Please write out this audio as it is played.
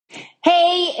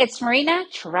it's Marina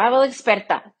Travel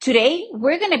Experta. Today,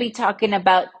 we're going to be talking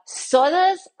about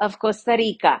SODAS of Costa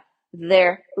Rica,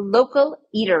 their local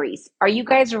eateries. Are you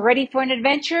guys ready for an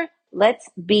adventure? Let's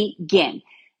begin.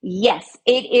 Yes,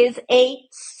 it is a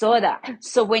soda.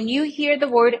 So when you hear the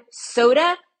word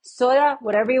soda,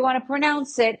 whatever you want to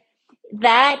pronounce it,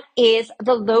 that is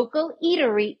the local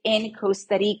eatery in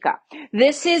Costa Rica.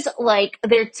 This is like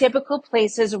their typical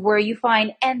places where you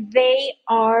find, and they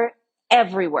are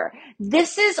everywhere.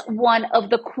 This is one of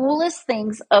the coolest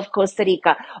things of Costa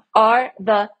Rica are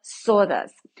the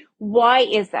sodas. Why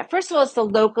is that? First of all, it's the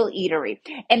local eatery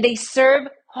and they serve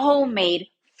homemade,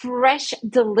 fresh,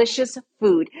 delicious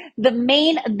food.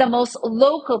 The most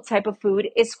local type of food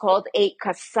is called a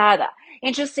casada.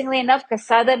 Interestingly enough,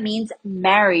 casada means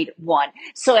married one.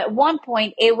 So at one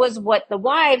point, it was what the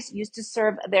wives used to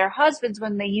serve their husbands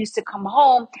when they used to come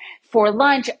home for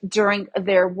lunch during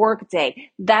their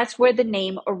workday. That's where the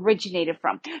name originated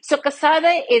from. So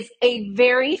casada is a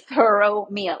very thorough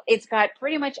meal. It's got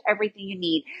pretty much everything you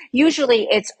need. Usually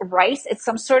it's rice. It's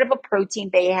some sort of a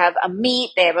protein. They have a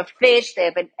meat, they have a fish, they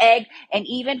have an egg, and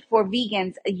even for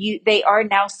vegans, they are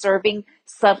now serving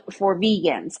stuff for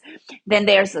vegans. Then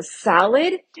there's a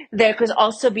salad. There could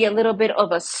also be a little bit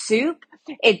of a soup.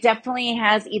 It definitely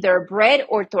has either bread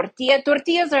or tortilla.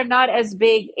 Tortillas are not as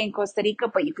big in Costa Rica,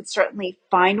 but you could certainly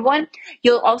find one.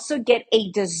 You'll also get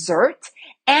a dessert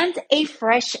and a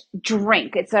fresh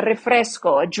drink. It's a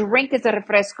refresco. A drink is a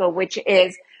refresco, which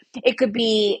is, it could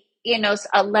be,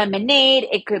 a lemonade.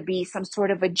 It could be some sort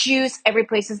of a juice. Every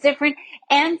place is different.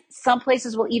 And some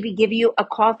places will even give you a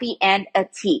coffee and a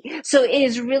tea. So it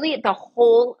is really the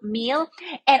whole meal.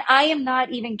 And I am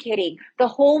not even kidding. The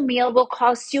whole meal will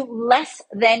cost you less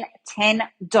than $10.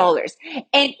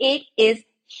 And it is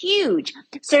huge.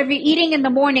 So if you're eating in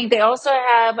the morning, they also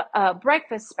have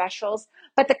breakfast specials.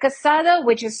 But the casada,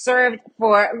 which is served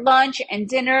for lunch and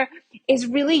dinner, is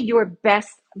really your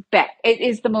best bet. It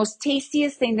is the most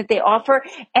tastiest thing that they offer.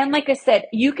 And like I said,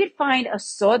 you could find a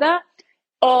soda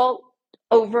all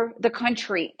over the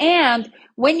country. And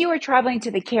when you are traveling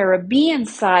to the Caribbean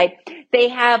side, they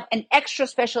have an extra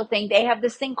special thing. They have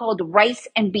this thing called rice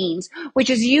and beans, which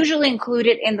is usually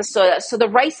included in the soda. So the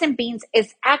rice and beans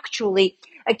is actually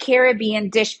a Caribbean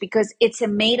dish because it's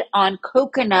made on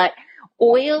coconut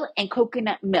oil and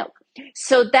coconut milk.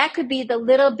 So that could be the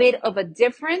little bit of a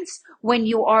difference when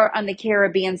you are on the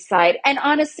Caribbean side. And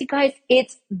honestly, guys,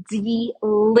 it's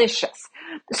delicious.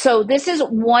 So this is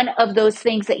one of those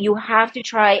things that you have to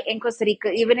try in Costa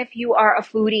Rica, even if you are a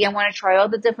foodie and want to try all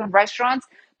the different restaurants.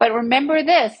 But remember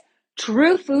this,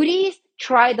 true foodies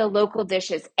try the local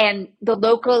dishes and the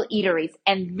local eateries.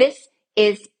 And this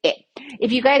is it.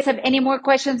 If you guys have any more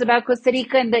questions about Costa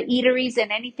Rica and the eateries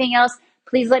and anything else,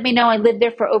 please let me know. I lived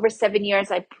there for over 7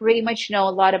 years. I pretty much know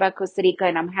a lot about Costa Rica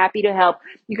and I'm happy to help.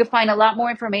 You can find a lot more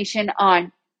information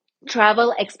on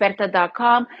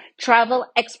travelexperta.com,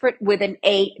 travelexpert with an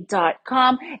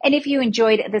A.com. And if you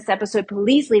enjoyed this episode,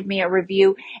 please leave me a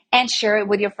review and share it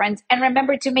with your friends. And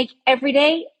remember to make every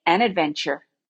day an adventure.